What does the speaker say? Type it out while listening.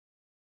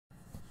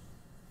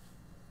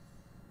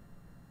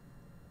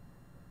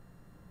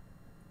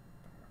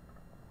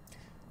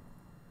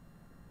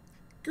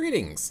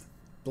Greetings!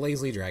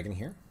 BlazeLeeDragon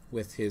here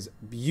with his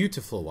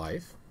beautiful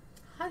wife.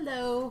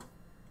 Hello.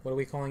 What are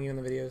we calling you in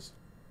the videos? Is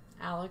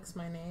Alex,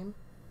 my name.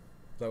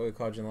 that what we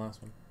called you in the last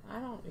one?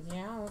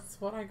 Yeah, that's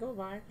what I go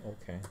by.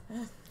 Okay.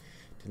 Didn't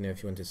know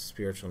if you went to a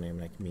spiritual name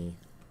like me.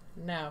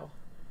 No.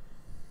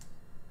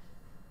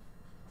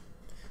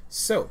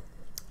 So,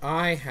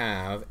 I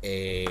have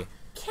a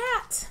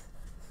Cat!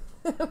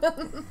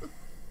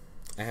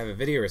 I have a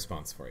video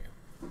response for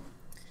you.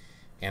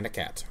 And a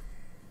cat.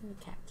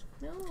 Cat.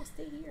 No,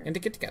 stay here. And a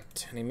kitty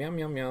cat. And he meow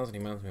meow meows and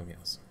he meows meow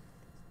meows.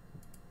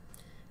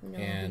 No,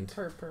 and he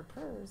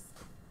purrs.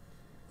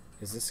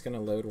 Is this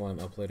gonna load while I'm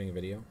uploading a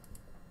video?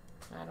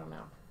 I don't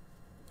know.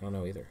 I don't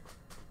know either.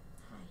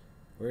 Hi.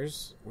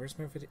 Where's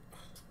my video?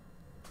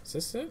 Is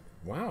this it?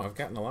 Wow, I've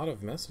gotten a lot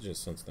of messages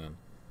since then.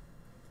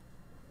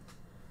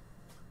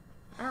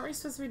 Aren't we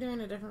supposed to be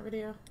doing a different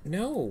video?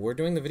 No, we're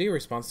doing the video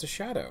response to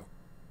Shadow.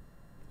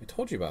 I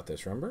told you about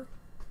this, remember?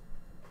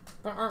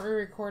 But aren't we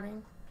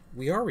recording?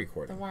 We are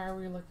recording. Then why are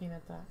we looking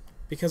at that?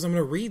 Because I'm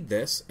going to read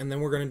this, and then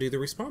we're going to do the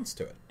response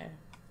to it. Oh.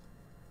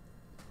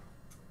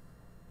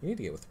 You need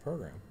to get with the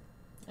program.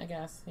 I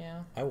guess,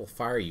 yeah. I will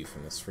fire you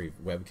from this free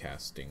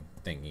webcasting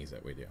thingies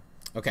that we do.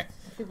 Okay.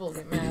 People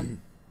get mad.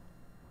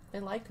 They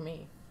like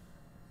me.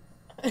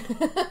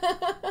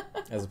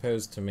 As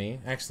opposed to me.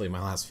 Actually,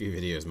 my last few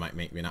videos might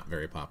make me not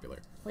very popular.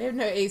 We have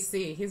no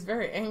AC. He's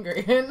very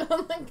angry. And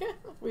I'm like,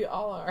 we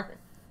all are.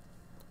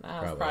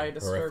 That's probably a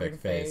disturbing horrific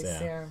face,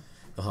 face. Yeah.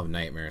 They'll have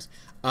nightmares.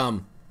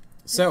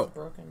 It's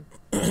broken.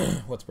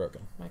 What's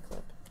broken? My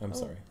clip. I'm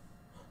sorry.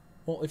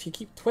 Well, if you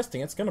keep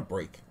twisting, it's going to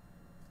break.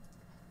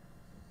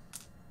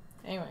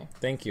 Anyway.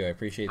 Thank you. I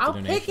appreciate the I'll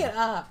donation. pick it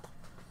up.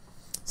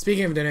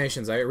 Speaking of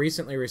donations, I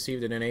recently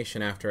received a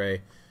donation after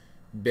I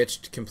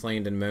bitched,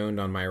 complained, and moaned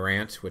on my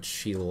rant, which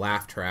she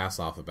laughed her ass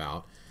off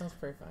about. That's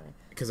pretty funny.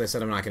 Because I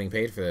said I'm not getting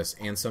paid for this,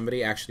 and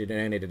somebody actually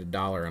donated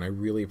 $1, and I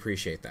really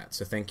appreciate that.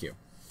 So thank you.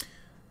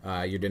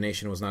 Your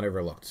donation was not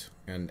overlooked,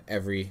 and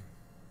every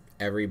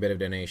bit of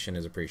donation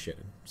is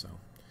appreciated. So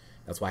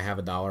that's why I have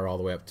 $1 all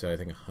the way up to I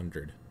think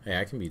 100. Hey,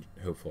 I can be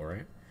hopeful,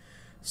 right?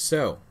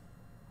 So,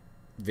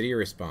 video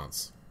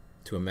response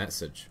to a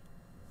message.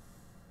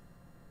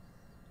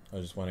 I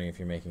was just wondering if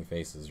you're making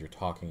faces. You're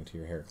talking to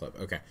your hair clip.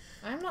 Okay.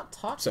 I'm not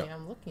talking.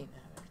 I'm looking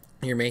at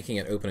it. You're making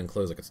it open and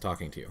close like it's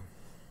talking to you.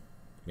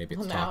 Maybe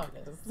it's now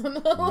it is.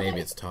 Maybe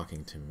it's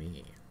talking to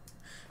me.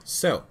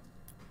 So,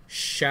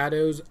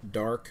 Shadow's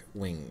Dark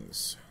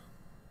Wings.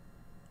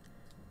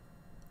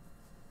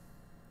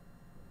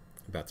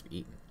 About to be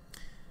eaten.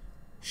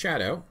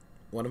 Shadow,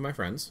 one of my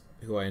friends,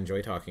 who I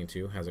enjoy talking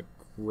to, has a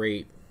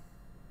great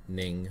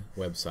Ning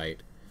website,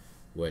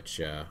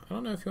 which I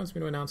don't know if he wants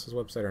me to announce his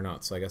website or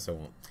not, so I guess I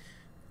won't.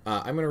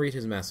 I'm going to read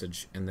his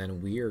message, and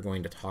then we are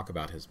going to talk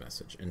about his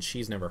message, and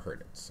she's never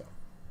heard it, so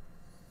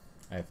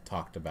I've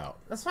talked about...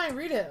 That's fine,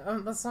 read it.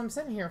 That's what I'm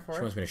sitting here for.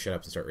 She wants me to shut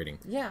up and start reading.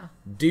 Yeah.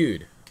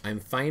 Dude, I'm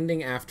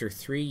finding after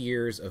 3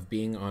 years of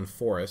being on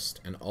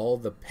Forest and all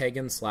the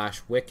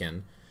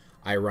pagan/Wiccan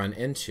I run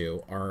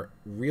into are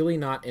really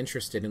not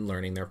interested in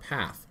learning their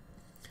path.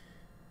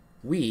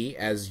 We,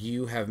 as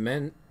you have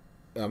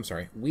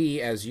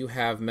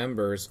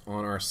members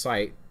on our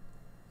site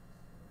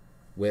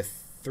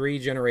with 3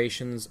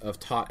 generations of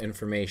taught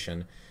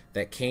information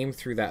that came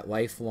through that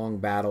lifelong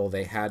battle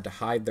they had to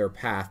hide their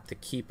path to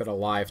keep it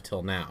alive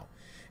till now.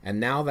 And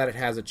now that it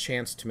has a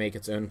chance to make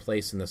its own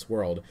place in this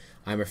world,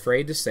 I'm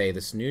afraid to say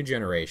this new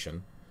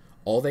generation,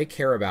 all they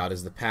care about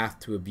is the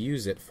path to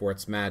abuse it for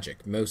its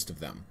magic, most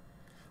of them.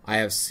 I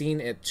have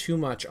seen it too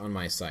much on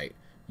my site.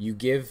 You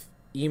give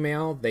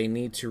email they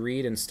need to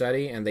read and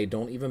study, and they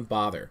don't even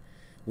bother.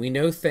 We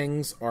know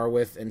things are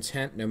with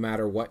intent no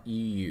matter what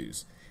you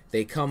use.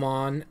 They come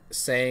on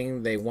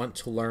saying they want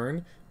to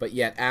learn, but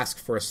yet ask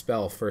for a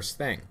spell first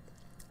thing.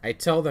 I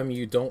tell them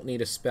you don't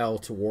need a spell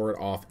to ward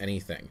off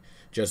anything.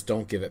 Just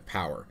don't give it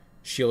power.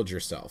 Shield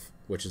yourself,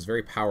 which is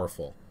very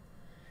powerful.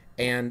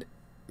 And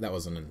that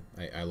wasn't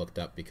I looked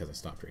up because I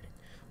stopped reading.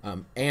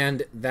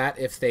 And that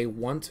if they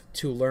want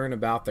to learn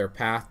about their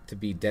path to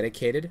be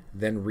dedicated,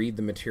 then read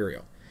the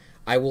material.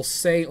 I will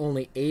say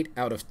only 8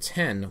 out of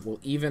 10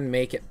 will even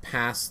make it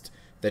past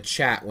the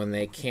chat when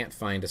they can't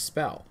find a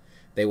spell.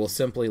 They will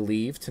simply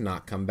leave to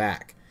not come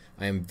back.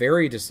 I am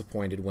very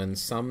disappointed when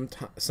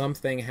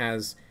something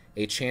has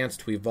a chance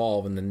to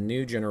evolve and the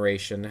new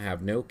generation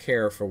have no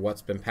care for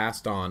what's been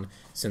passed on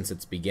since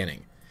its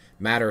beginning.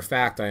 Matter of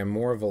fact, I am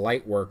more of a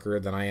light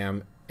worker than I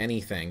am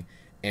anything,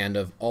 and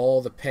of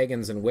all the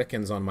pagans and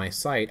Wiccans on my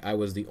site, I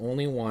was the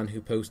only one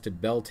who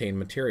posted Beltane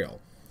material.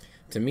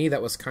 To me,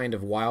 that was kind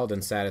of wild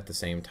and sad at the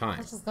same time.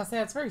 I was just going to say,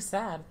 that's very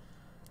sad.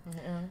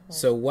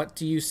 So what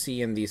do you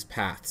see in these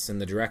paths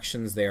and the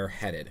directions they are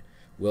headed?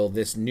 Will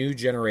this new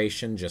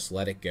generation just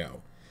let it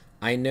go?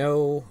 I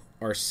know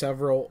are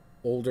several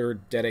older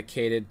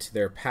dedicated to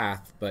their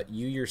path, but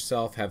you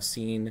yourself have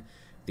seen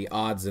the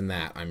odds in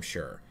that, I'm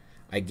sure.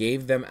 I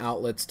gave them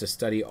outlets to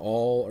study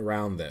all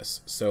around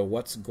this. So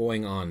what's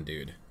going on,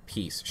 dude?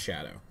 Peace,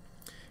 Shadow.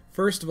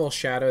 First of all,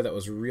 Shadow, that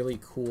was a really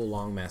cool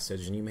long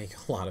message, and you make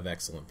a lot of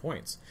excellent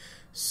points.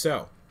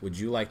 So, would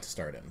you like to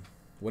start in?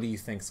 What do you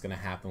think is going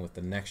to happen with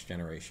the next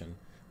generation?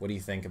 What do you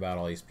think about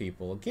all these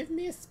people? Give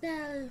me a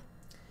spell.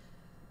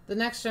 The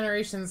next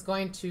generation is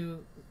going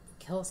to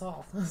kill us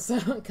all.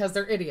 Because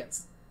they're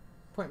idiots.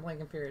 Point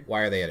blank and period.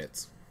 Why are they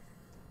idiots?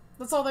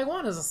 That's all they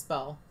want is a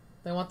spell.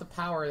 They want the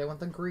power. They want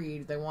the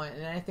greed.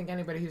 And I think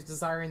anybody who's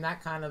desiring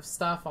that kind of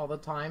stuff all the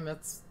time, it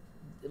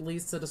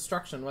leads to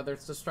destruction. Whether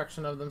it's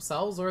destruction of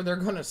themselves or they're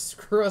going to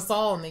screw us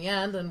all in the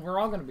end, and we're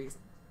all going to be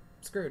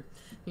screwed.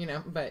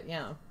 But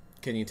yeah.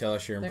 Can you tell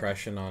us your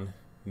impression on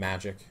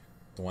magic?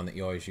 The one that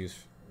you always use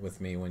with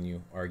me when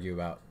you argue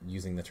about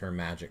using the term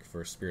magic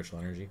for spiritual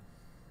energy.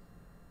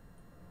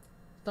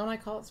 Don't I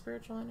call it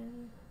spiritual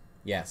energy?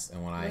 Yes,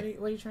 and when what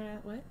are you trying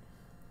to... What?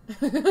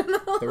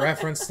 The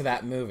reference to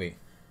that movie.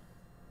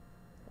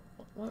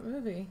 What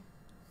movie?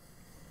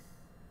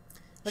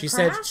 She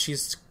said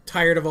she's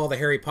tired of all the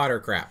Harry Potter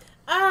crap.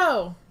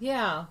 Oh,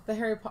 yeah. The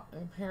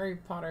Harry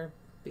Potter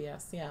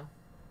BS, yeah.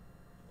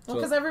 Well,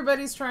 because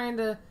everybody's trying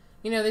to...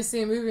 they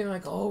see a movie and they're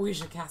like, oh, we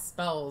should cast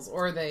spells.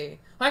 Or they...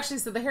 Well, actually,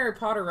 so the Harry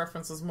Potter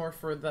reference was more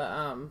for the,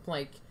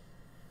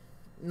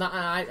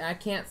 I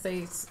can't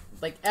say,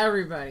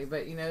 everybody,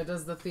 but,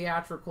 does the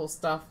theatrical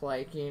stuff,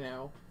 the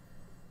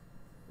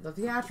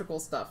theatrical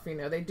stuff,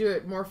 they do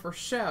it more for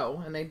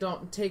show, and they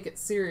don't take it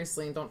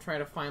seriously and don't try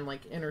to find,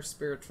 inner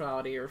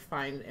spirituality or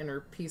find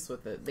inner peace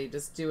with it. They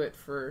just do it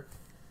for,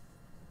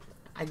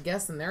 I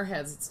guess in their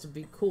heads, it's to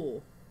be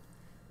cool.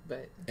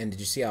 But... And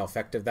did you see how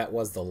effective that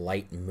was? The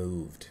light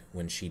moved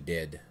when she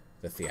did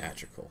the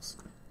theatricals.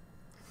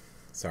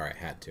 Sorry, I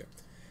had to.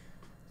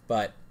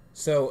 But,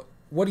 so,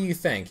 what do you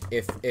think?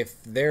 If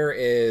there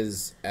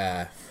is...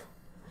 I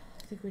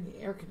think we need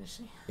air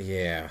conditioning.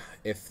 Yeah.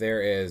 If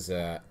there is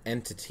an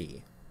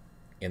entity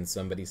in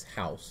somebody's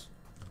house...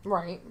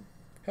 Right.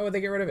 How would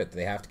they get rid of it? Do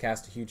they have to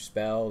cast a huge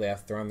spell? Do they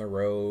have to throw on their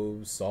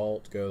robes,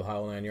 salt, go the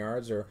whole 9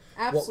 yards? Or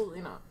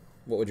absolutely not.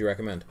 What would you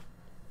recommend?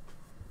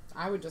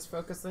 I would just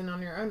focus in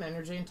on your own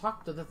energy and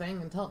talk to the thing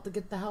and tell it to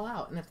get the hell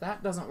out. And if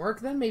that doesn't work,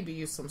 then maybe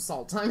use some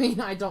salt. I mean,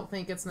 I don't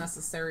think it's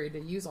necessary to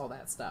use all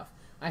that stuff.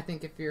 I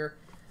think if you're,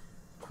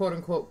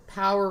 quote-unquote,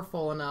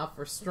 powerful enough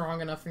or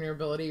strong enough in your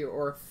ability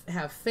or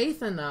have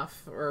faith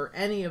enough or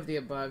any of the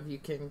above, you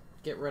can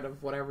get rid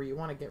of whatever you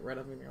want to get rid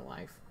of in your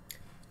life.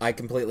 I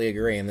completely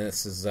agree. And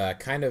this is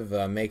kind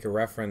of make a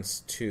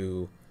reference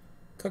to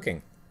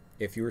cooking.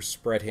 If you were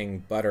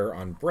spreading butter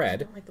on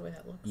bread... I don't like the way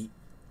that looks.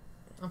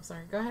 I'm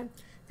sorry, go ahead.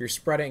 If you're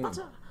spreading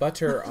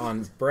butter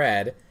on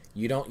bread,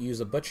 you don't use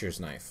a butcher's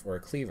knife or a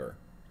cleaver.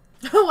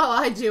 Well,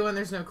 I do when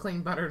there's no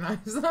clean butter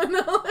knives.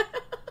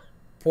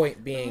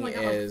 Point being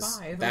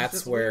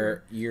that's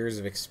where weird. Years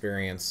of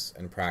experience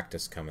and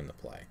practice come into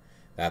play.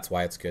 That's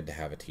why it's good to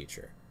have a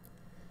teacher.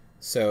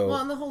 So, well,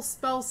 and the whole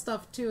spell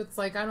stuff, too, it's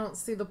I don't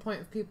see the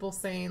point of people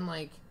saying,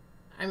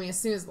 as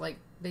soon as,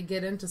 they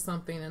get into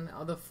something and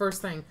the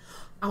first thing,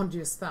 I want to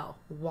do a spell.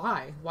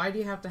 Why? Why do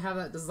you have to have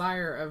that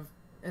desire of...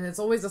 And it's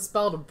always a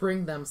spell to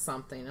bring them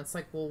something. It's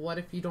well, what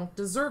if you don't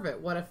deserve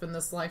it? What if in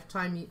this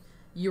lifetime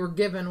you were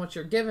given what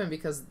you're given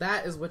because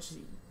that is what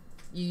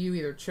you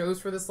either chose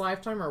for this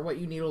lifetime or what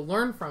you need to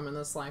learn from in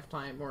this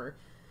lifetime? Or,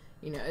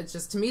 it's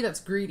just, to me, that's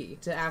greedy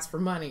to ask for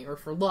money or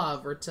for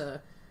love or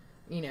to,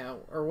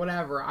 or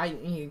whatever.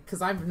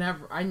 Because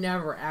I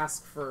never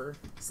ask for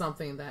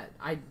something that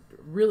I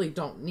really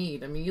don't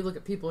need. I mean, you look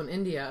at people in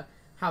India,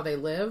 how they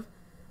live,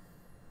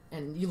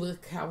 and you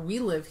look how we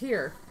live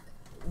here.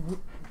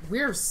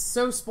 We're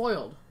so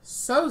spoiled.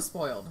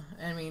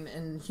 I mean,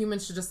 and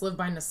humans should just live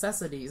by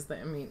necessities. I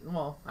don't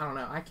know.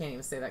 I can't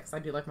even say that because I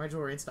do like my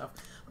jewelry and stuff.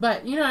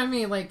 But, you know what I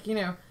mean?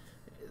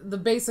 The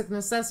basic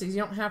necessities.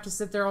 You don't have to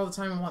sit there all the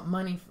time and want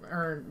money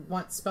or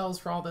want spells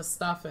for all this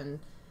stuff. And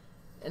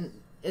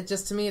it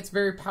just, to me, it's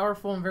very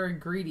powerful and very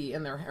greedy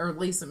in there. Or at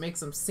least it makes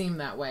them seem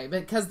that way.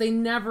 Because they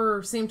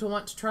never seem to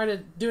want to try to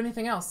do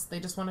anything else. They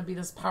just want to be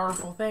this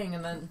powerful thing.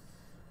 And then,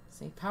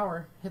 see,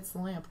 power hits the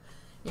lamp.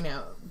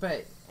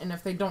 And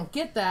if they don't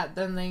get that,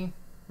 then they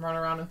run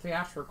around in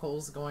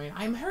theatricals going,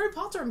 I'm Harry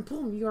Potter, and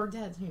boom, you are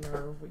dead,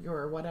 or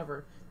you're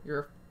whatever. You're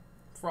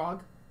a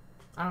frog?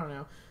 I don't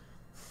know.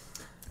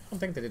 I don't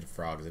think they did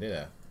frogs. They did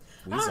a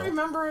weasel. I don't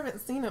remember. I haven't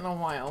seen it in a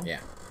while. Yeah.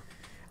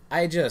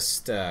 I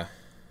just, and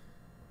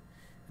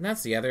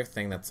that's the other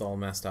thing that's all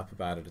messed up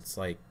about it. It's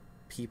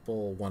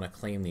people want to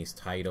claim these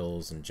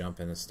titles and jump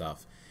into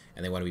stuff,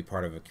 and they want to be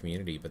part of a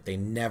community, but they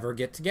never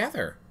get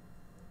together.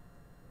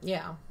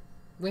 Yeah.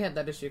 We had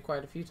that issue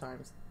quite a few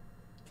times,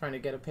 trying to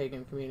get a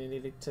pagan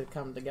community to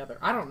come together.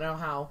 I don't know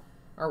how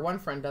our one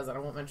friend does it. I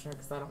won't mention her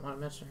because I don't want to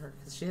mention her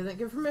because she doesn't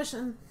give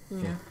permission.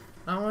 Yeah.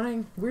 I don't want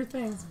any weird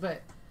things,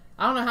 but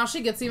I don't know how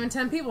she gets even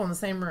 10 people in the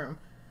same room.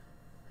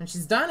 And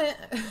she's done it.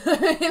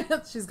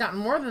 She's gotten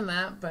more than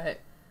that, but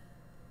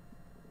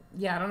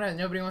yeah, I don't know.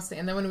 Nobody wants to.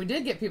 And then when we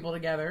did get people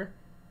together,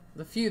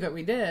 the few that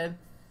we did,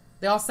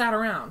 they all sat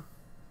around.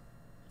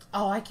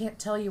 Oh, I can't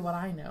tell you what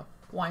I know.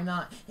 Why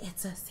not?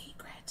 It's a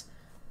secret.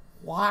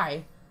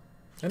 Why?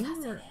 I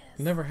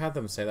never had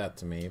them say that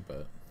to me,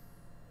 but...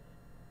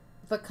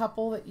 The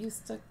couple that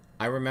used to...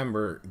 I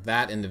remember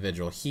that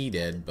individual. He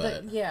did,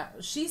 but yeah,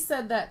 she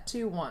said that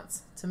too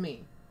once to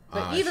me.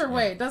 But either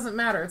way, it doesn't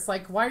matter. It's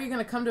like, why are you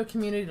going to come to a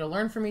community to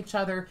learn from each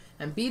other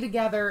and be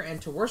together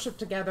and to worship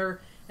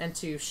together and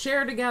to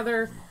share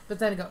together, but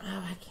then go,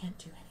 oh, I can't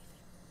do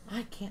anything.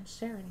 I can't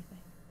share anything.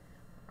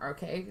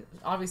 Okay,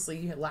 obviously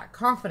you lack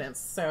confidence.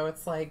 So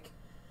it's like,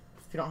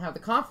 if you don't have the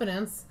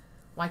confidence,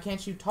 why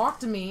can't you talk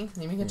to me?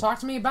 Maybe you can talk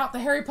to me about the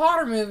Harry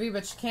Potter movie,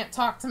 but you can't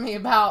talk to me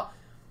about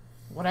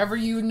whatever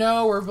you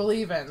know or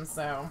believe in.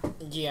 So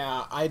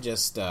yeah, I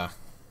just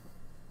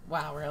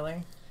wow,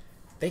 really?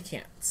 They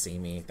can't see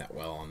me that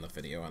well on the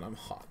video, and I'm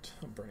hot.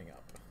 I'm burning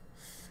up.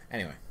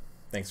 Anyway,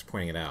 thanks for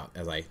pointing it out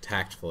as I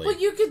tactfully... Well,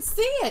 you could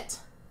see it!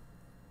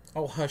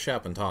 Oh, hush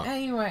up and talk.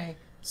 Anyway.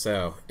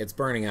 So, it's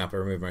burning up. I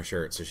removed my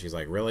shirt. So she's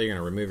like, really? You're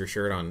going to remove your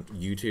shirt on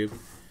YouTube?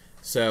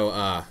 So,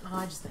 oh,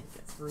 I just think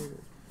it's rude.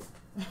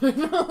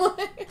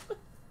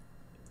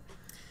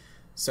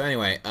 So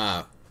anyway,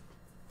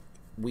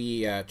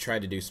 we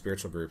tried to do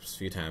spiritual groups a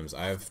few times.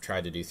 I've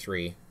tried to do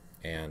 3,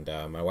 and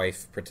my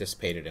wife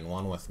participated in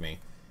one with me.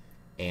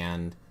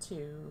 And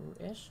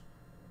 2-ish.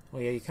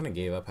 Well, yeah, you kind of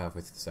gave up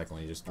halfway through the second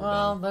one. You just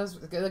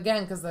those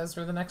again because those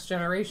were the next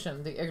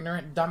generation, the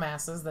ignorant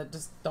dumbasses that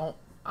just don't.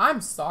 I'm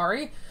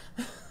sorry.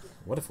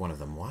 What if one of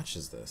them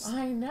watches this?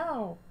 I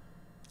know.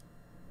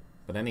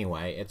 But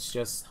anyway, it's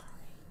just. Sorry,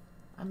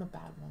 I'm a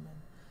bad woman.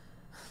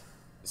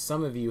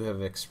 Some of you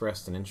have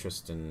expressed an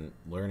interest in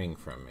learning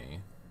from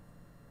me,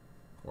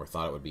 or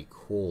thought it would be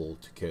cool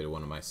to go to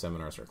one of my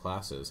seminars or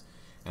classes,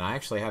 and I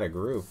actually had a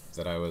group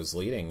that I was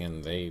leading,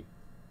 and they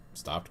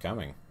stopped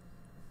coming.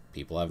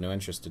 People have no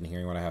interest in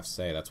hearing what I have to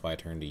say. That's why I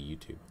turned to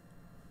YouTube.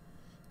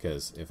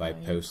 Because if I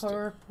post...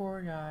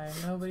 Poor guy.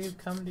 Nobody would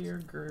come to your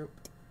group.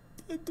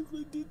 I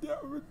did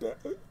that with that.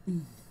 Oh, that was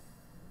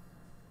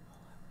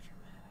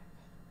dramatic.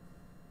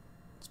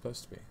 It's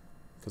supposed to be.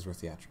 Because we're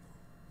theatrical.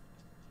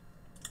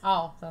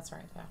 Oh, that's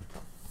right.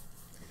 Theatrical.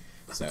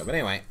 So, but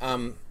anyway,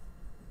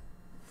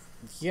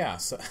 yeah,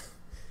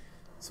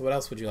 So what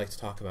else would you like to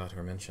talk about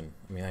or mention?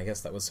 I mean, I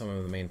guess that was some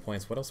of the main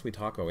points. What else did we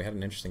talk about? We had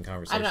an interesting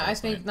conversation. I don't know. I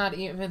think not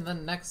even the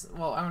next...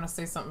 Well, I want to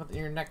say something with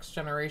your next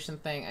generation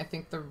thing.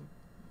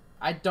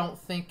 I don't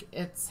think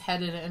it's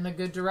headed in a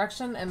good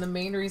direction. And the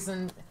main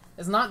reason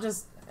is not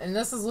just... And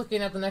this is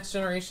looking at the next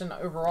generation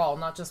overall,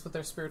 not just with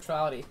their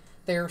spirituality.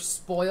 They're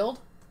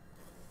spoiled.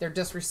 They're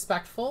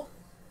disrespectful.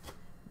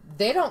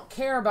 They don't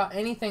care about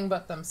anything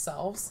but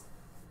themselves.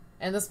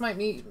 And this might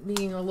be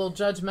being a little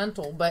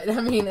judgmental, but I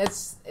mean,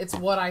 it's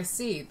what I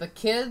see. The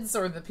kids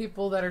or the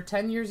people that are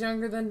 10 years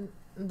younger than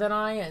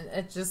I, and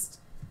it just,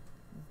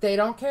 they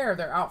don't care.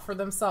 They're out for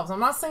themselves. I'm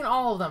not saying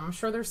all of them. I'm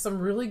sure there's some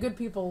really good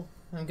people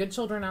and good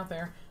children out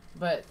there,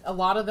 but a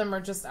lot of them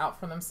are just out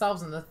for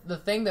themselves. And the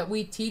thing that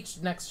we teach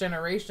next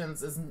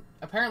generations is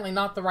apparently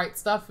not the right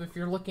stuff if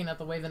you're looking at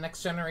the way the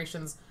next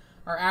generations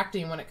are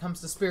acting when it comes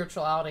to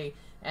spirituality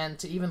and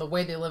to even the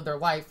way they live their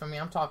life. I mean,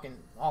 I'm talking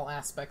all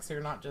aspects here,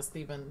 not just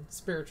even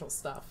spiritual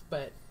stuff,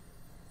 but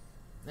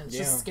it's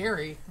just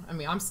scary. I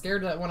mean, I'm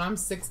scared that when I'm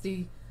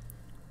 60,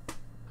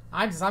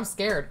 I'm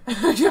scared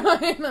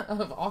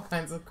of all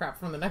kinds of crap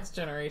from the next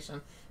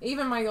generation.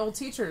 Even my old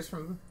teachers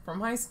from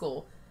high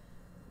school,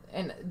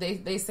 and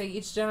they say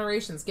each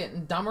generation's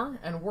getting dumber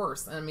and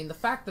worse. And I mean, the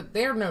fact that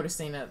they're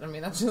noticing it, I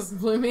mean, that just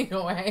blew me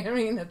away. I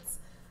mean,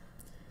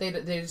 they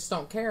just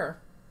don't care.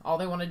 All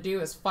they want to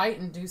do is fight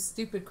and do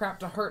stupid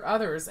crap to hurt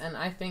others, and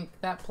I think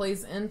that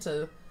plays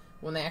into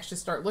when they actually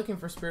start looking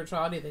for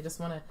spirituality. They just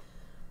want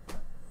to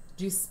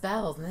do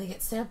spells, and they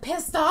get so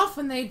pissed off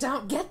when they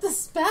don't get the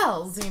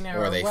spells,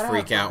 or they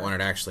freak out when it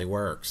actually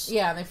works.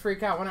 Yeah, they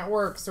freak out when it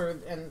works, or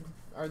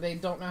they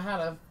don't know how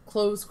to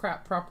close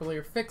crap properly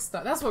or fix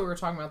stuff. That's what we were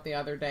talking about the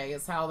other day,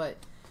 is how that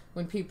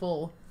when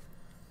people...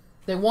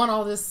 They want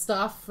all this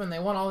stuff, and they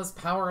want all this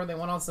power, they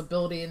want all this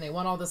ability, and they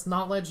want all this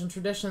knowledge and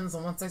traditions,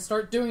 and once they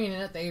start doing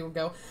it, they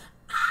go,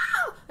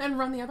 ah! And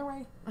run the other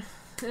way.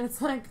 And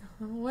it's like,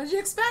 what did you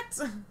expect?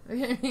 I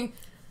mean,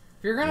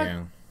 if you're going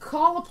to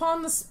call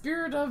upon the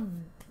spirit of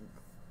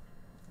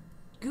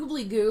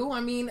goobly goo,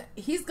 I mean,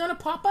 he's going to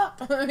pop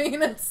up. I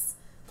mean, it's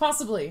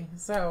possibly.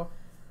 So,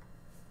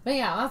 but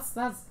yeah,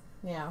 that's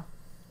yeah.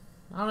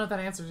 I don't know if that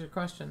answers your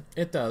question.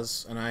 It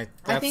does, and I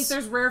think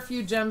there's rare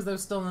few gems, though,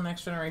 still in the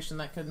next generation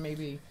that could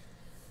maybe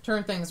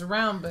turn things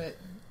around, but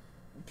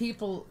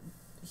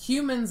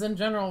humans in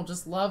general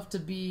just love to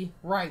be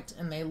right,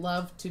 and they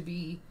love to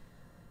be,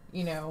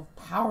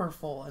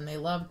 powerful, and they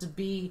love to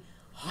be,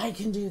 I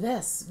can do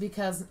this,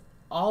 because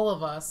all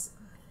of us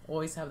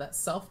always have that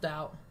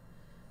self-doubt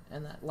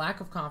and that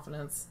lack of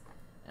confidence.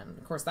 And,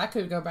 of course, that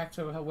could go back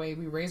to the way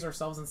we raise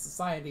ourselves in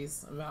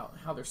societies about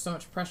how there's so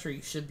much pressure.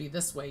 You should be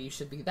this way. You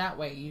should be that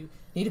way. You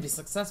need to be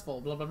successful,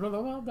 blah, blah, blah,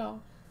 blah, blah, blah.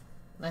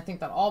 And I think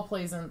that all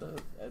plays into,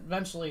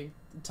 eventually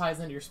ties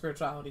into your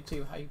spirituality,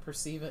 too, how you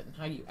perceive it and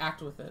how you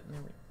act with it.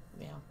 And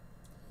yeah.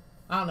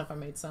 I don't know if I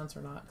made sense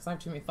or not, because I have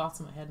too many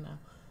thoughts in my head now.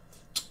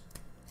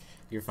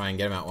 You're fine.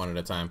 Get them out one at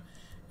a time.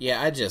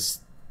 Yeah, I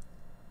just...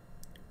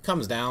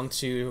 Comes down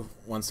to,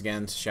 once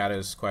again, to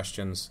Shadow's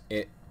questions.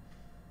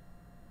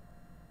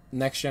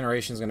 next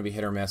generation is going to be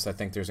hit or miss. I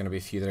think there's going to be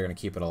a few that are going to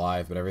keep it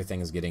alive, but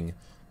everything is getting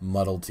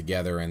muddled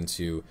together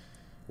into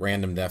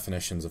random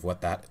definitions of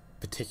what that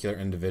particular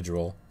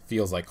individual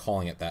feels like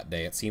calling it that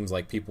day. It seems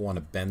like people want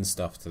to bend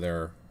stuff to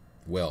their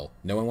will.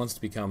 No one wants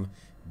to become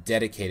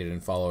dedicated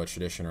and follow a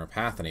tradition or a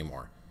path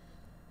anymore.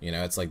 You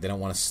know, it's like they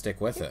don't want to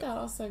stick with it. That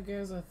also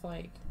goes with,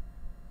 like,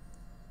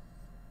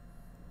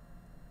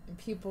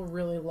 people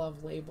really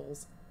love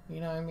labels. You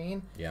know what I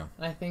mean? Yeah.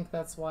 And I think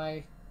that's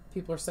why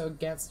people are so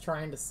against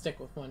trying to stick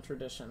with one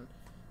tradition,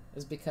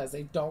 is because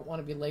they don't want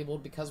to be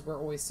labeled, because we're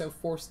always so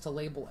forced to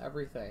label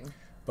everything.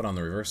 But on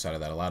the reverse side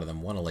of that, a lot of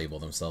them want to label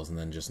themselves and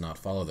then just not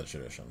follow the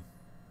tradition.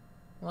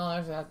 Well,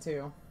 there's that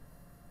too.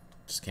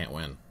 Just can't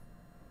win.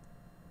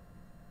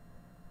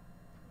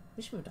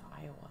 We should move to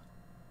Iowa.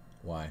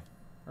 Why?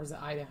 Or is it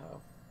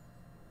Idaho?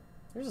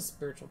 There's a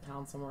spiritual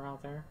town somewhere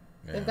out there.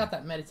 Yeah. They've got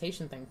that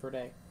meditation thing per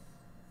day.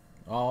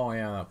 Oh,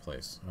 yeah, that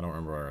place. I don't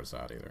remember where it's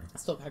at either.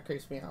 Still kind of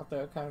creeps me out,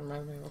 though. It kind of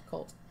reminds me of a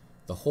cult.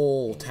 The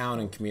whole town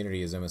and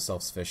community is almost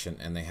self-sufficient,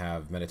 and they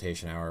have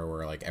meditation hour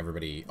where, like,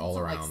 everybody all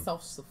around... It's not like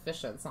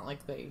self-sufficient. It's not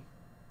like they...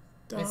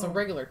 I mean, it's a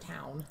regular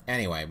town.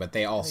 Anyway, but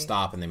they all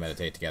stop and they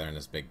meditate together in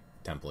this big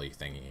temple-y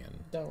thingy.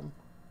 And Dome.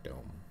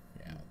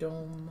 Yeah.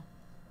 Dome.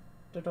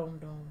 Dome.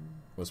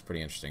 Was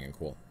pretty interesting and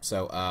cool.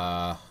 So,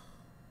 I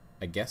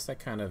guess that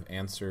kind of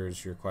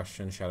answers your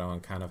question, Shadow,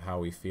 and kind of how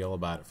we feel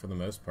about it for the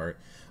most part.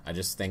 I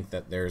just think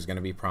that there's going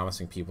to be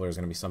promising people. There's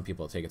going to be some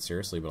people that take it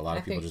seriously, but a lot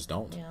of people just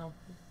don't. Yeah.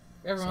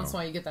 Every once in a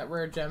while you get that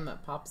rare gem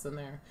that pops in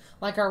there.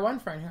 Like our one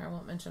friend here, I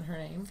won't mention her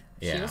name.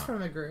 Yeah. She was from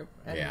the group.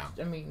 And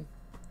I mean...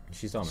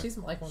 She's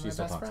like one of my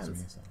best friends.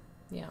 Me, so.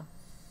 Yeah.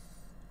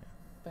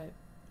 But...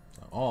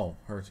 Oh,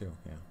 her too,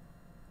 yeah.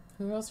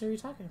 Who else are you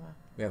talking about?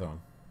 The other one.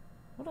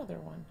 What other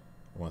one?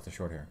 The one with the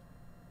short hair.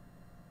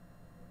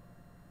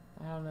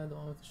 I don't know the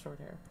one with the short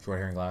hair. Short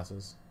hair and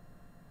glasses?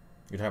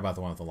 You're talking about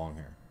the one with the long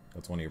hair.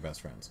 That's one of your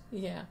best friends.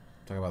 Yeah. I'm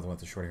talking about the one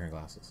with the short hair and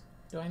glasses.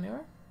 Do I know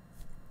her?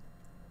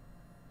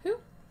 Who?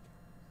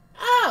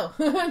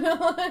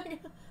 Oh!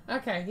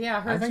 Okay,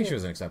 yeah, her I think too. she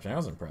was an exception. I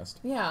was impressed.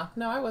 Yeah,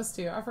 no, I was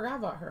too. I forgot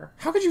about her.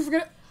 How could you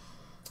forget it?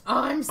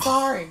 I'm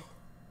sorry.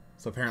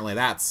 So apparently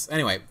that's...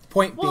 Anyway,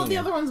 point being... Well, the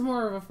other one's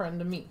more of a friend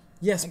to me.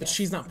 Yes, but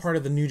she's not part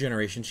of the new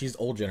generation. She's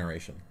old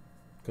generation.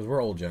 Because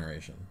we're old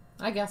generation.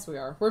 I guess we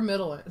are. We're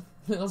middle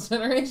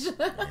generation.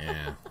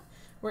 Yeah.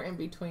 We're in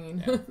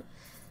between. Yeah.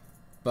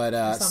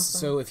 But,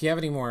 so if you have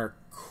any more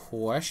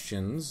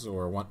questions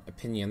or want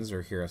opinions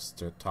or hear us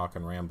to talk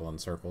and ramble in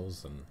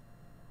circles, and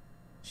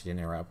she didn't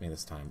interrupt me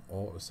this time.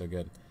 Oh, it was so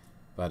good.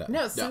 But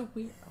no, it's so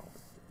weird.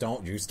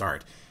 Don't you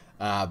start.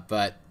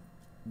 But,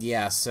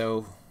 yeah,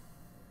 so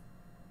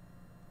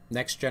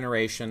next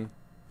generation,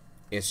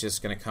 it's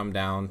just going to come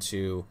down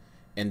to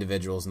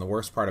individuals, and the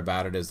worst part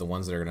about it is the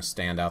ones that are going to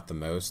stand out the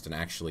most and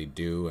actually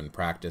do and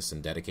practice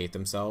and dedicate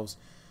themselves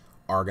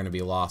are going to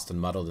be lost and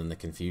muddled in the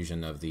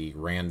confusion of the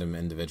random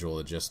individual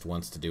that just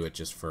wants to do it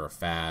just for a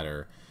fad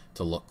or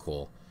to look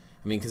cool.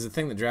 I mean, because the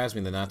thing that drives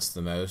me the nuts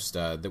the most,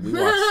 that we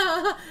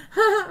watch...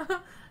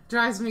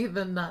 drives me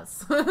the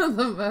nuts the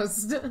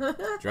most.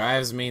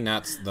 Drives me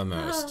nuts the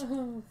most.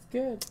 Oh,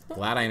 good.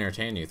 Glad I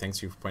entertained you. Thanks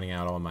for pointing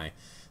out all my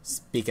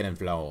speaking and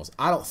flaws.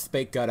 I don't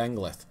speak good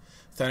English.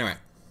 So anyway,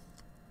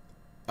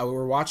 we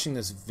were watching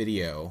this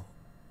video.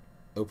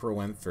 Oprah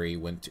Winfrey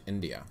went to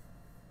India.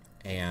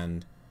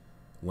 And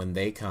when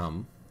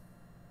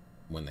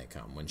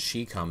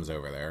she comes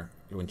over there,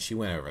 when she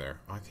went over there,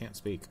 I can't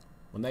speak.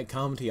 When they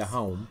come to your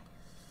home,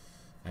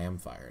 I am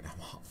fired. I'm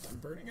hot. I'm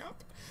burning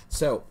up.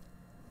 So,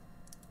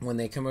 when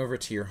they come over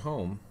to your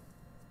home,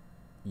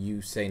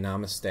 you say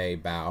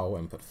namaste, bow,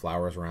 and put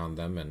flowers around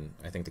them, and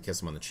I think to kiss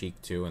them on the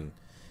cheek, too, and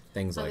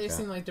things like that. They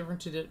seem like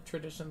different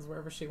traditions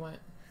wherever she went.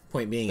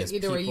 Point being is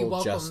either people way, you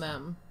welcome just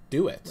them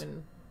do it.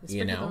 When you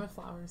sprinkle them with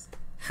flowers.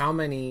 How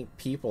many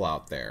people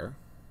out there,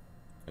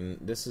 and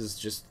this is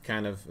just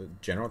kind of a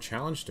general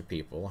challenge to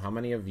people, how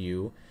many of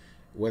you,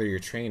 whether you're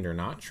trained or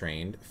not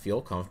trained,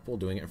 feel comfortable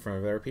doing it in front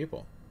of other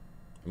people?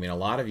 I mean, a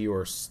lot of you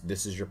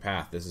this is your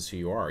path, this is who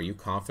you are. Are you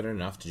confident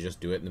enough to just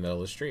do it in the middle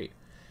of the street?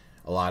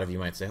 A lot of you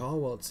might say, oh,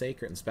 well, it's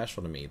sacred and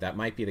special to me. That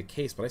might be the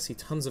case, but I see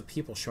tons of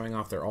people showing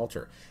off their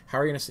altar. How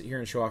are you going to sit here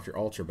and show off your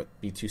altar but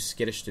be too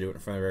skittish to do it in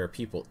front of other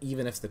people,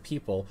 even if the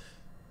people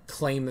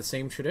claim the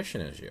same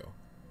tradition as you?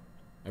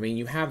 I mean,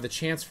 you have the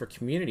chance for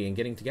community and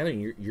getting together,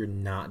 and you're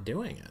not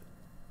doing it.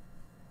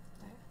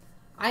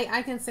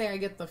 I can say I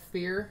get the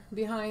fear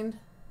behind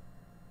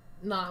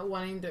not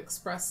wanting to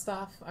express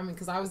stuff. I mean,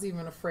 because I was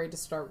even afraid to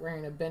start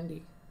wearing a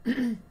bindi.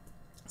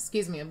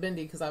 Excuse me, a bindi,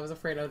 because I was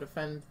afraid I would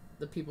offend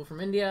the people from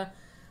India.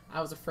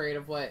 I was afraid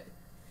of what,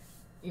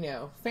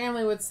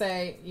 family would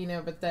say,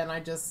 but then I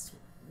just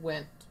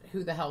went,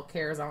 who the hell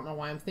cares? I don't know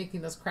why I'm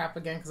thinking this crap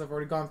again, because I've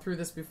already gone through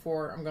this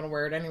before. I'm going to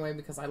wear it anyway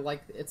because I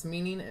like its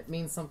meaning. It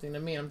means something to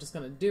me. I'm just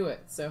going to do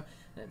it. So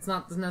it's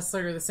not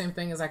necessarily the same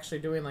thing as actually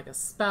doing like a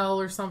spell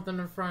or something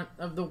in front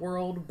of the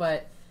world,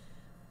 but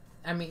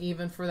I mean,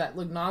 even for that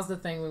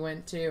Lugnazda thing we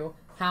went to,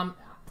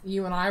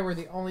 you and I were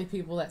the only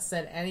people that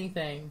said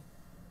anything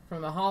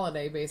from the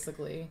holiday,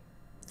 basically.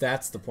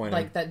 That's the point.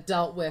 Like, that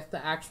dealt with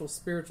the actual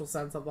spiritual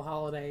sense of the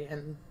holiday.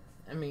 And,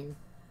 I mean...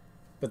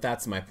 But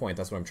that's my point.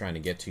 That's what I'm trying to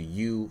get to.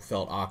 You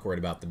felt awkward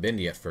about the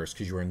bindi at first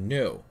because you were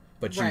new.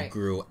 But you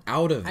grew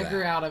out of that. I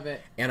grew out of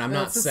it. And I'm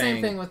not saying... It's the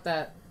same thing with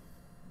that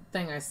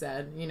thing I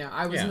said. You know,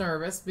 I was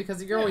nervous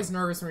because you're always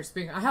nervous when you're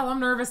speaking. Hell, I'm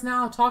nervous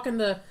now talking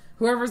to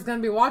whoever's going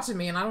to be watching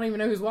me, and I don't even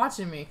know who's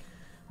watching me.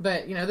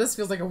 But, you know, this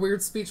feels like a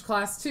weird speech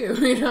class too,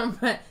 you know.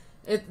 But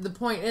the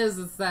point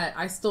is that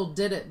I still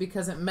did it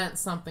because it meant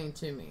something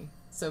to me.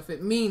 So if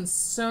it means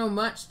so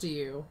much to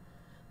you,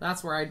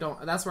 that's where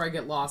I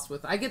get lost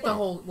with. I get the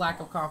whole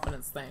lack of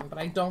confidence thing, but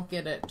I don't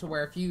get it to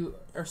where if you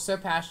are so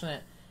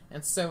passionate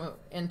and so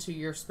into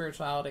your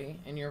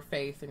spirituality and your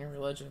faith and your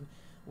religion,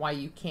 why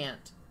you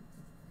can't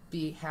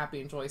be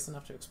happy and joyous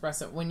enough to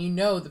express it when you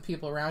know the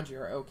people around you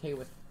are okay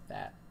with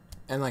that.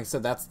 And like I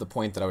said, that's the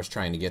point that I was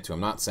trying to get to.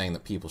 I'm not saying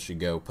that people should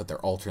go put their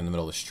altar in the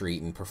middle of the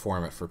street and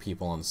perform it for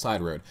people on the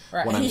side road.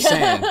 Right. What I'm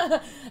saying...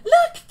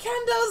 Look,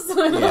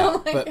 candles! Yeah,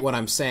 but what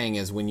I'm saying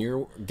is when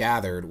you're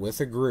gathered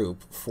with a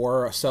group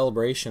for a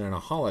celebration and a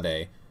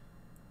holiday,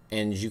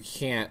 and you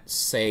can't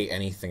say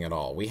anything at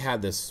all. We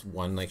had this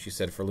one, like you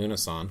said, for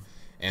Lunasan,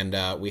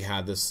 and we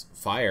had this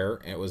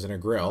fire, and it was in a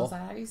grill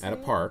at a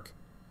park.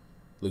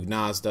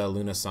 Lugnazda,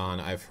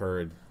 Lunasan, I've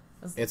heard.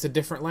 It's a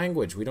different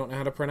language. We don't know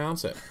how to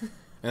pronounce it.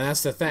 And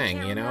that's the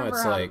thing, you know?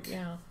 It's like,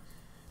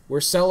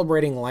 we're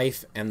celebrating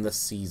life and the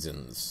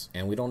seasons,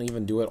 and we don't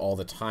even do it all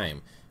the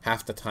time.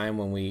 Half the time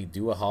when we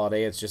do a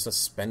holiday, it's just us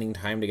spending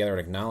time together and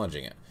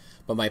acknowledging it.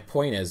 But my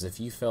point is,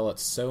 if you feel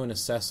it's so a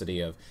necessity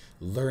of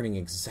learning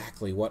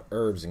exactly what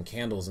herbs and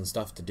candles and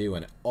stuff to do,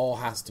 and it all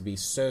has to be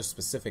so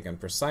specific and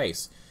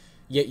precise,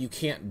 yet you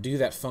can't do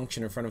that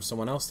function in front of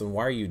someone else, then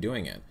why are you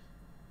doing it?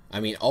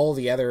 I mean, all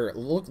the other...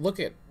 Look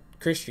at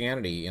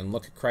Christianity and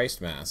look at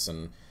Christ Mass,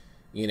 and...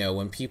 You know,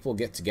 when people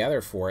get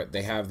together for it,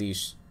 they have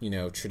these, you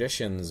know,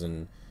 traditions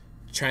and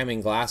chiming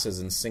glasses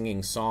and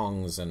singing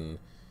songs and,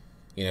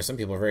 you know, some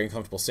people are very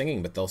uncomfortable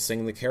singing, but they'll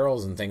sing the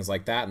carols and things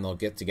like that, and they'll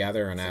get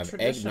together and have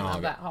eggnog.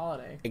 Of that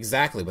holiday.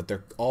 Exactly, but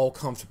they're all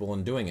comfortable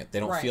in doing it. They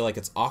don't feel like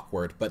it's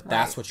awkward, but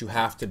that's what you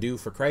have to do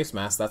for Christ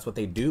Mass. That's what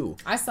they do.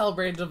 I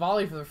celebrated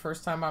Diwali for the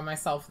first time by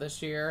myself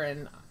this year,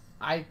 and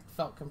I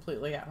felt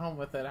completely at home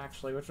with it,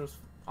 actually, which was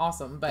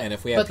awesome. But,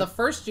 the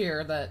first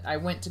year that I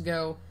went to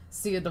go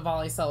see a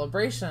Diwali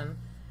celebration,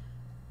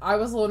 I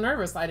was a little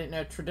nervous. I didn't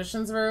know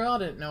traditions very well. I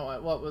didn't know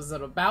what was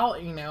it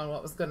about, you know, and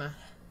what was gonna,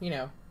 you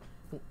know,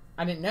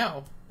 I didn't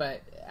know.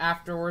 But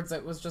afterwards,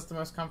 it was just the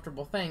most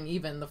comfortable thing.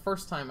 Even the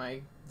first time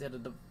I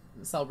did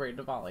celebrate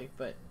Diwali.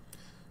 But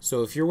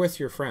so if you're with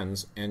your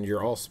friends and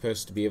you're all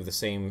supposed to be of the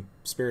same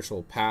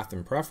spiritual path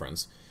and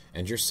preference,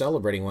 and you're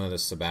celebrating one of the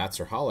Sabbats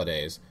or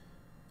holidays,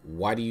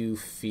 why do you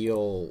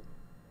feel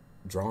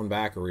drawn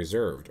back or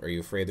reserved? Are you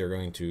afraid they're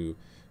going to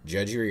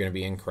judge you, or you're going to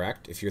be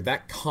incorrect? If you're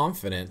that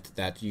confident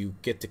that you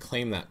get to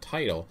claim that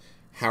title,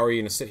 how are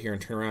you going to sit here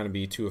and turn around and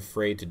be too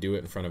afraid to do it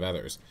in front of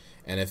others?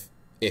 And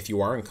if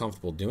you are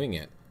uncomfortable doing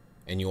it,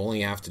 and you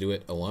only have to do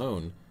it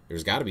alone,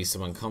 there's got to be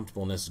some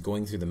uncomfortableness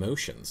going through the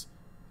motions.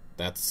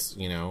 That's,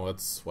 you know,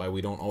 that's why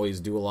we don't always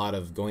do a lot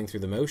of going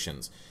through the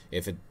motions.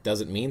 If it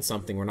doesn't mean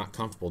something, we're not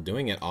comfortable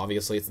doing it,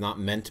 obviously it's not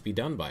meant to be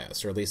done by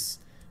us, or at least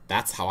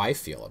that's how I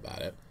feel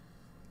about it.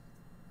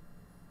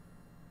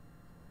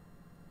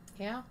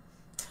 Yeah.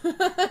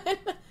 I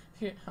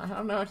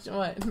don't know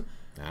what.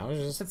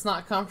 If it's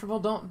not comfortable,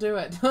 don't do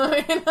it.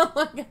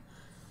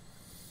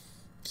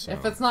 So.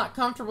 If it's not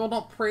comfortable,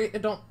 don't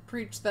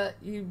preach that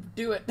you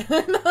do it.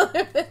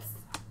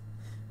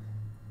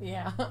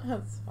 Yeah,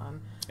 it's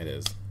fun. It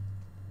is.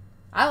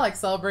 I like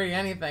celebrating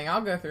anything.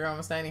 I'll go through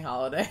almost any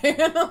holiday.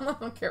 I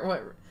don't care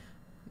what.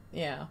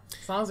 Yeah,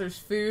 as long as there's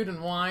food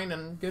and wine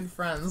and good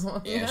friends.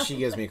 Yeah, she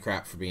gives me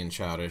crap for being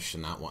childish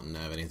and not wanting to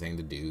have anything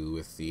to do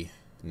with the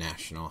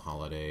national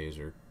holidays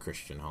or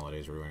Christian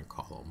holidays, or whatever you want to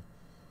call them.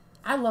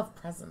 I love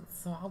presents,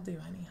 so I'll do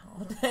any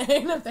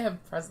holiday if they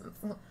have presents.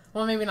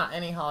 Well, maybe not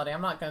any holiday.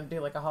 I'm not going to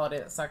do like a holiday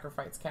that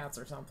sacrifices cats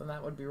or something.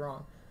 That would be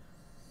wrong.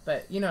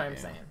 But you know what I'm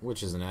saying.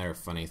 Which is another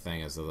funny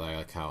thing is that I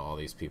like how all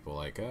these people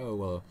like, oh,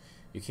 well,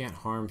 you can't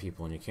harm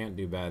people and you can't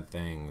do bad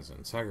things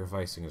and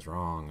sacrificing is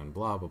wrong and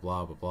blah, blah,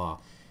 blah, blah, blah.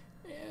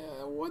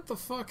 What the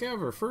fuck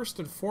ever. First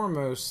and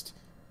foremost,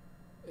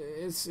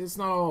 it's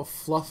not all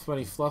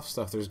funny fluff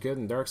stuff. There's good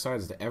and dark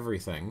sides to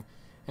everything.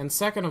 And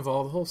second of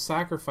all, the whole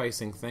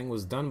sacrificing thing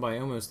was done by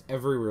almost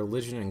every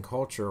religion and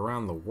culture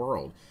around the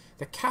world.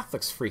 The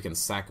Catholics freaking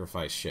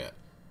sacrifice shit.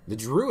 The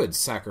Druids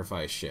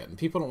sacrifice shit. And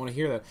people don't want to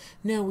hear that.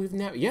 No, we've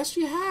never... Yes,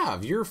 you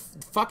have. Your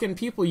fucking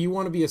people you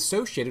want to be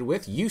associated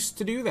with used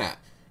to do that.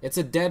 It's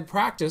a dead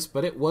practice,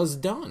 but it was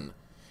done.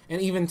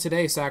 And even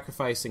today,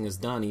 sacrificing is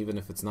done, even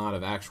if it's not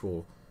of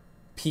actual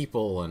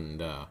people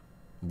and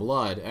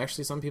blood.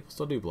 Actually, some people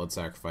still do blood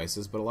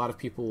sacrifices, but a lot of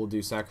people will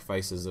do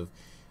sacrifices of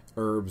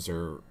herbs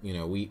or, you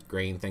know, wheat,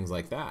 grain, things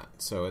like that.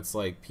 So it's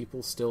like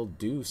people still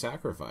do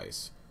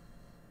sacrifice.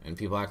 And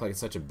people act like it's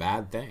such a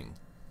bad thing.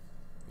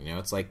 You know,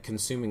 it's like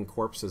consuming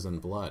corpses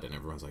and blood, and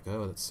everyone's like,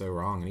 "Oh, that's so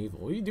wrong and evil."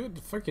 Well, you do it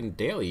freaking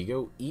daily. You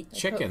go eat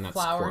chicken. That's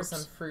flowers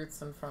corpse. and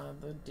fruits in front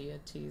of the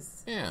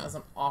deities Yeah. as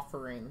an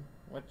offering,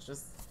 which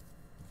is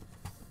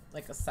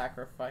like a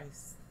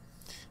sacrifice.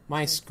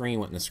 My screen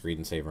went into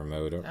screensaver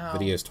mode.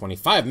 Video's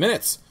 25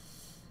 minutes.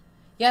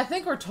 Yeah, I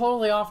think we're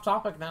totally off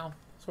topic now,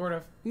 sort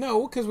of.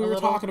 No, because we were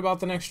talking about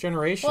the next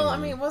generation. Well, I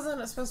mean,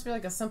 wasn't it supposed to be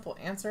like a simple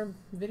answer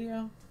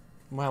video?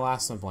 My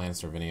last simple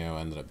answer video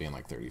ended up being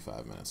like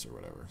 35 minutes or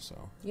whatever,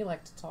 so... You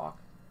like to talk.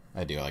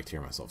 I do. I like to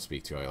hear myself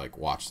speak, too. I like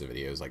watch the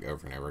videos like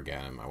over and over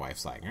again, and my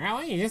wife's like,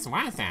 "Really? You just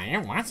watched that?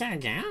 You watch that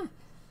again?"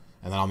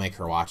 And then I'll make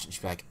her watch, and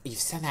she'll be like, "You've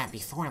said that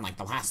before in like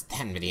the last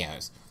 10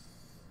 videos."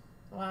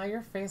 Wow,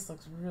 your face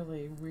looks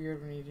really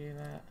weird when you do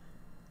that.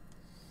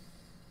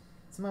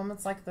 It's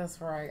moments like this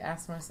where I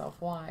ask myself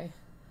why.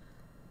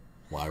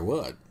 Why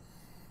what?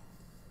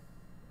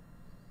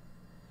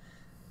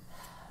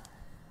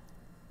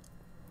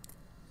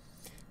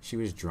 She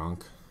was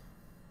drunk.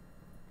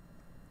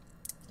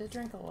 Did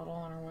drink a little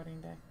on her wedding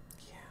day.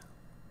 Yeah.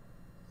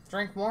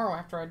 Drank more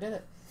after I did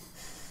it.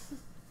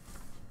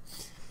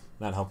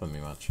 Not helping me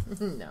much.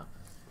 No.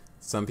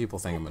 Some people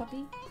think I'm a...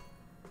 Puppy.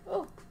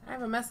 Oh, I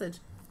have a message.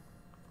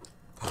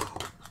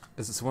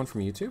 Is it someone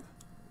from YouTube?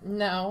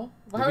 No.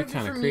 Why That'd would be you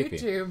kinda from creepy.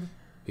 YouTube?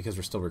 Because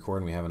we're still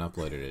recording, we haven't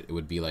uploaded it. It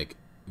would be like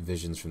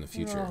visions from the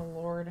future. Oh,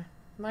 Lord.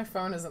 My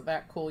phone isn't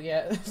that cool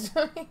yet.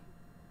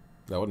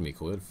 That wouldn't be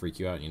cool. It'd freak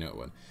you out. You know it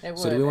would. It would.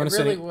 So do we want to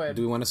really say? would.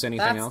 Do we want to say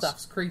anything else? That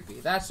stuff's creepy.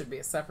 That should be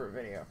a separate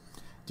video.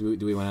 Do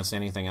we want to say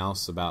anything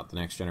else about the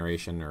next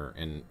generation, or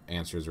in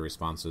answers or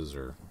responses,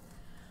 or?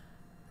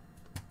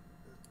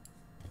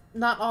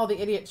 Not all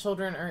the idiot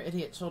children are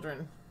idiot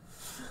children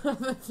of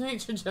the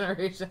future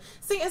generation.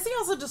 See, is he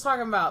also just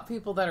talking about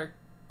people that are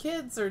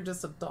kids or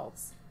just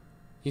adults?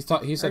 He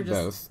said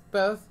both.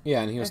 Both?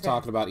 Yeah, and he was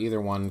talking about either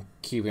one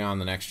keeping on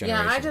the next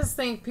generation. Yeah, I just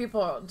think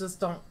people just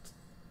don't...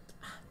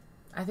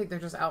 I think they're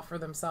just out for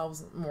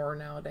themselves more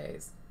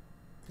nowadays.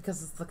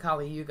 Because it's the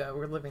Kali Yuga.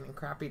 We're living in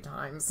crappy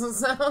times.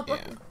 So,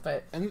 Yeah.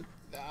 But... And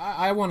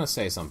I want to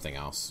say something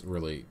else,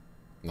 really...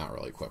 Not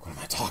really quick. What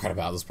am I talking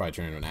about? This is probably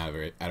turning into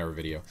an ad-hour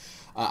video.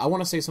 I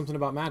want to say something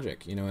about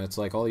magic. You know, it's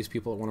like all these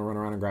people that want to run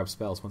around and grab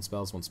spells, want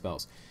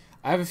spells.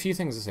 I have a few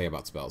things to say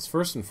about spells.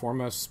 First and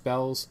foremost,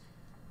 spells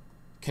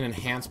can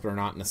enhance but are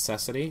not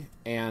necessity.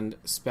 And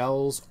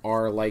spells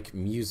are like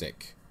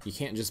music. You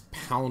can't just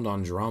pound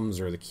on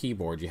drums or the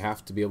keyboard. You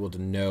have to be able to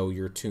know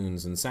your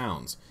tunes and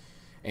sounds.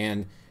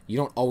 And you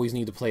don't always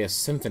need to play a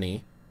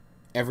symphony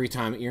every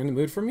time you're in the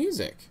mood for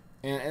music.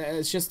 And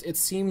it's just, it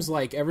seems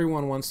like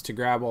everyone wants to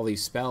grab all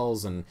these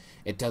spells and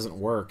it doesn't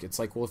work. It's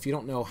like, well, if you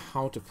don't know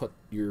how to put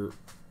your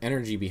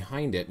energy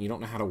behind it and you don't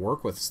know how to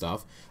work with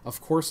stuff,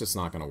 of course it's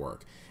not going to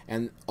work.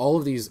 And all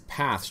of these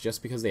paths,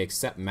 just because they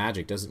accept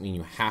magic, doesn't mean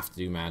you have to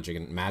do magic,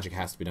 and magic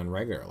has to be done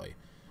regularly.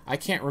 I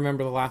can't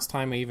remember the last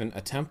time I even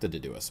attempted to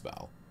do a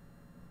spell.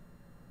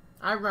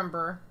 I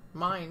remember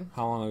mine.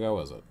 How long ago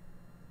was it?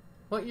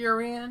 What year are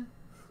we in?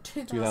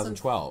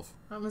 2012.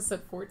 I almost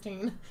said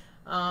 14.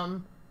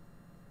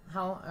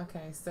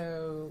 Okay,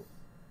 so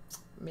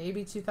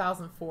maybe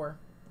 2004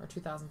 or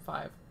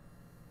 2005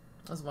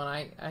 was when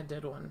I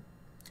did one.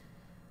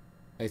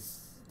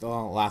 The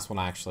last one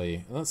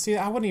actually... Let's see,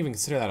 I wouldn't even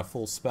consider that a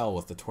full spell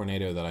with the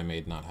tornado that I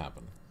made not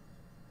happen.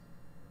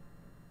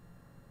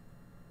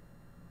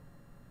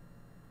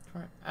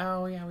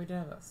 Oh, yeah, we did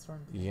have that storm.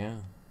 Yeah.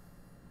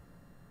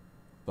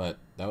 But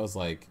that was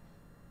like...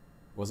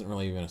 Wasn't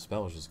really even a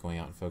spell, it was just going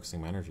out and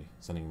focusing my energy,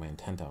 sending my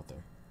intent out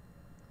there.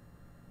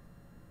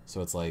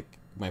 So it's like...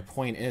 My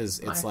point is,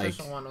 it's my like...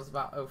 official one was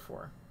about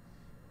 04.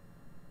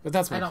 But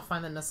that's I don't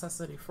find the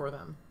necessity for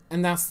them.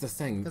 And that's the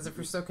thing. Because if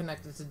you're so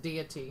connected to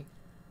deity,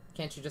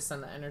 can't you just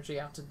send the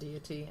energy out to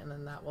deity and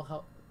then that will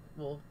help,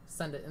 will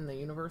send it in the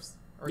universe?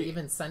 Or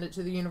even send it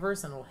to the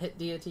universe and it'll hit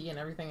deity and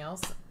everything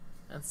else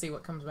and see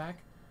what comes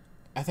back?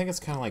 I think it's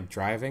kind of like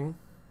driving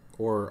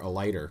or a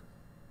lighter.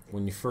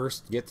 When you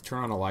first get to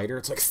turn on a lighter,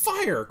 it's like,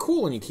 fire!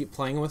 Cool! And you keep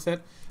playing with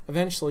it.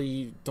 Eventually,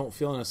 you don't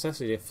feel a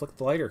necessity to flick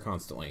the lighter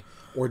constantly.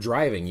 Or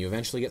driving. You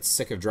eventually get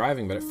sick of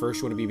driving, but at first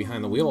you want to be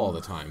behind the wheel all the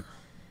time.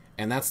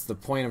 And that's the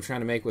point I'm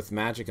trying to make with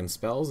magic and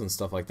spells and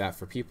stuff like that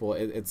for people.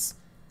 It's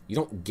you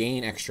don't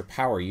gain extra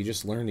power. You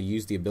just learn to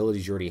use the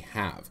abilities you already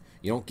have.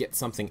 You don't get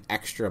something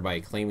extra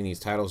by claiming these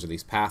titles or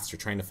these paths or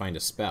trying to find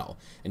a spell.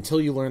 Until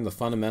you learn the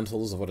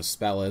fundamentals of what a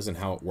spell is and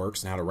how it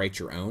works and how to write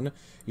your own,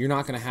 you're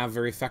not going to have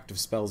very effective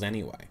spells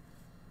anyway.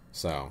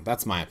 So,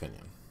 that's my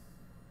opinion.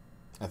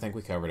 I think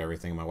we covered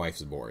everything. My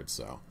wife's bored,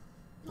 so...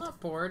 I'm not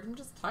bored. I'm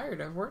just tired.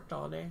 I've worked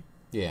all day.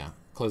 Yeah.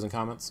 Closing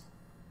comments?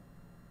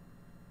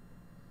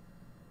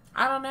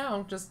 I don't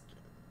know. Just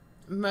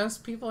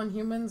most people and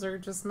humans are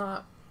just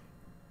not,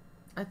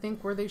 I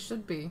think, where they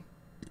should be.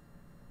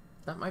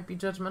 That might be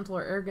judgmental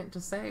or arrogant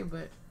to say,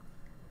 but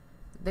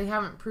they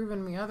haven't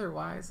proven me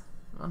otherwise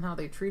on how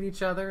they treat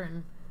each other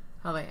and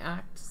how they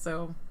act.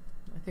 So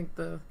I think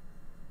the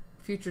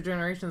future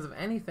generations of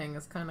anything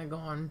is kind of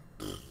gone,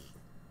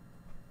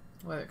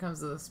 whether it comes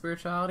to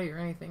spirituality or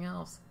anything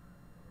else.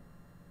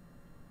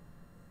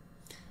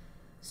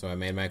 So I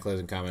made my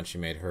closing comment. She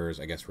made hers.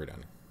 I guess we're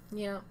done.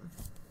 Yeah.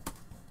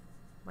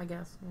 I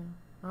guess, yeah.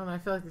 I don't know. I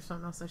feel like there's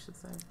something else I should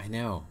say. I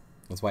know.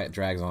 That's why it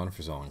drags on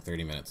for so long.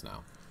 30 minutes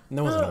now.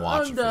 No one's going to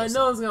watch it for this No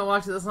long. one's going to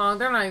watch this long.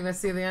 They're not even going to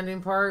see the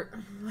ending part.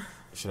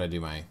 Should I do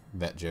my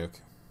vet joke?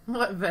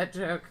 What vet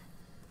joke?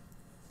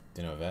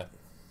 Do you know a vet?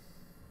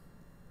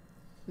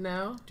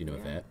 No? Do you know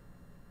a vet?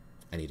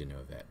 I need to know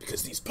a vet.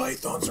 Because these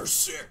pythons are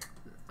sick.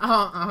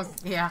 Oh,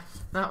 yeah.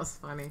 That was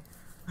funny.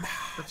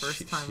 The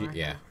first time.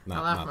 Yeah. I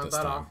laughed Not my this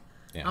butt time. off.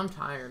 Yeah. I'm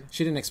tired.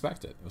 She didn't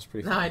expect it. It was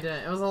pretty No, funny. I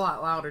didn't. It was a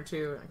lot louder,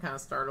 too. It kind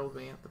of startled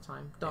me at the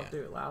time. Don't Yeah.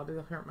 do it loud.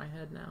 It'll hurt my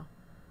head now.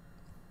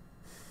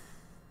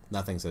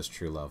 Nothing says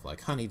true love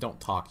like, honey, don't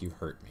talk. You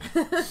hurt me.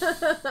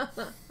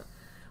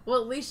 Well,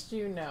 at least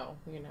you know.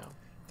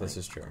 This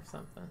is true.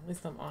 Something. At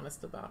least I'm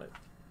honest about it.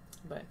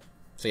 But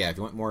So yeah, if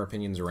you want more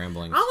opinions or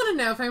ramblings. I want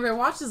to know if anybody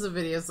watches the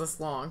videos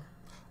this long.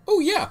 Oh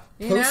yeah.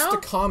 You Post know?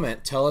 a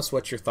comment. Tell us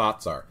what your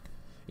thoughts are.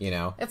 You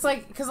know? It's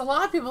like, because a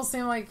lot of people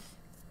seem like,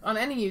 on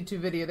any YouTube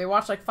video, they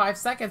watch like 5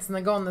 seconds and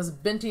they go on this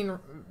bitching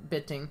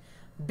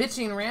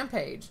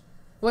rampage.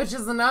 Which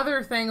is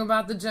another thing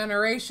about the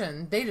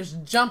generation. They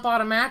just jump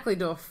automatically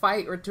to a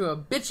fight or to a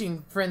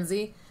bitching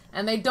frenzy,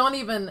 and they don't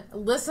even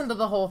listen to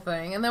the whole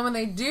thing. And then when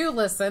they do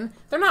listen,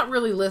 they're not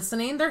really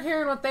listening. They're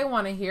hearing what they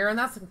want to hear, and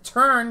that's in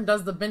turn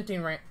does the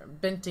bitching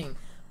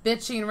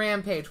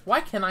rampage.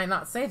 Why can I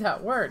not say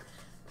that word?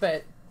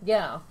 But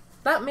yeah,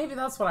 maybe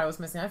that's what I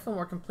was missing. I feel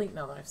more complete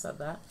now that I've said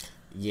that.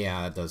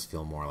 Yeah, that does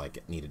feel more like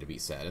it needed to be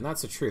said. And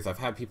that's the truth. I've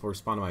had people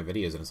respond to my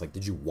videos, and it's like,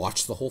 did you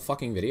watch the whole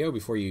fucking video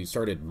before you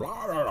started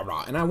blah, blah, blah,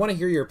 blah? And I want to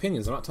hear your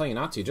opinions. I'm not telling you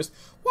not to. Just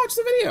watch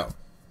the video.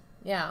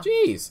 Yeah.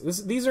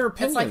 Jeez. These are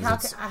opinions.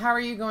 It's like, how are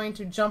you going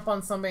to jump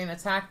on somebody and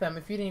attack them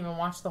if you didn't even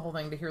watch the whole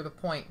thing to hear the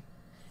point?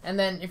 And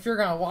then if you're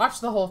going to watch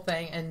the whole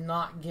thing and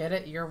not get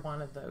it, you're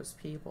one of those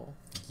people.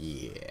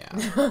 Yeah.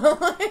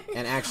 Like,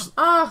 And actually...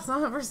 Oh,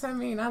 some of us, I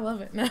mean, I love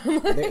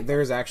it.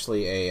 there's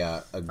actually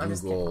a I'm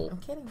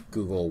kidding.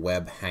 Google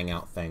Web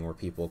Hangout thing where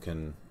people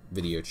can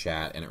video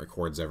chat and it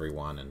records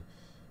everyone. And,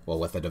 well,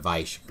 with a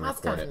device, you can That's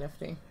record kind it. of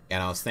nifty.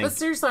 And I was thinking... But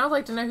seriously, I'd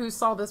like to know who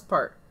saw this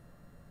part.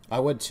 I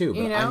would too,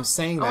 but You know? I'm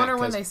saying that I wonder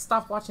when 'cause they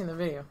stop watching the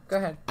video. Go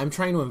ahead. I'm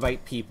trying to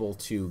invite people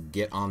to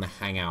get on the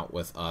Hangout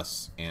with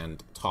us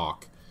and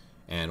talk,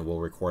 and we'll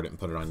record it and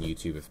put it on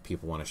YouTube if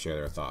people want to share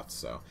their thoughts.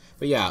 So,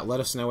 but yeah, let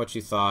us know what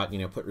you thought. You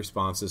know, put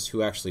responses.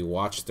 Who actually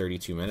watched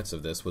 32 minutes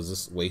of this? Was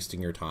this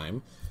wasting your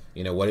time?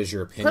 You know, what is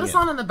your opinion? Put us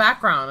on in the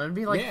background. It'd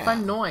be like Yeah.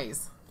 fun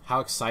noise.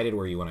 How excited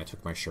were you when I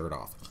took my shirt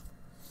off?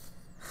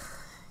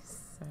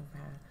 So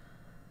bad.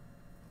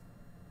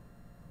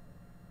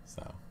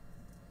 So,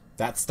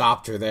 that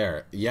stopped her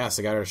there. Yes,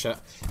 I got her to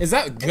shut. Is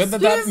that good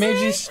that Excuse made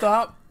me? you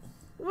stop?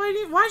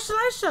 Why should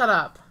I shut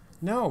up?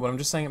 No, but I'm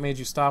just saying it made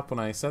you stop when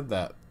I said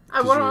that.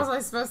 What you- was I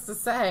supposed to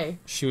say?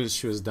 She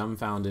was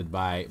dumbfounded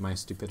by my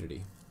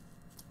stupidity.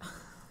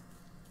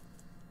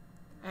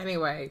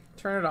 Anyway,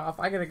 turn it off.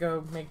 I gotta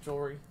go make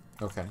jewelry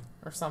Okay.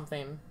 or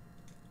something.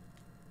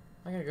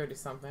 I gotta go do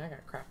something. I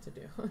got crap to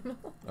do.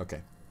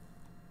 Okay.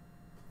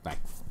 Bye.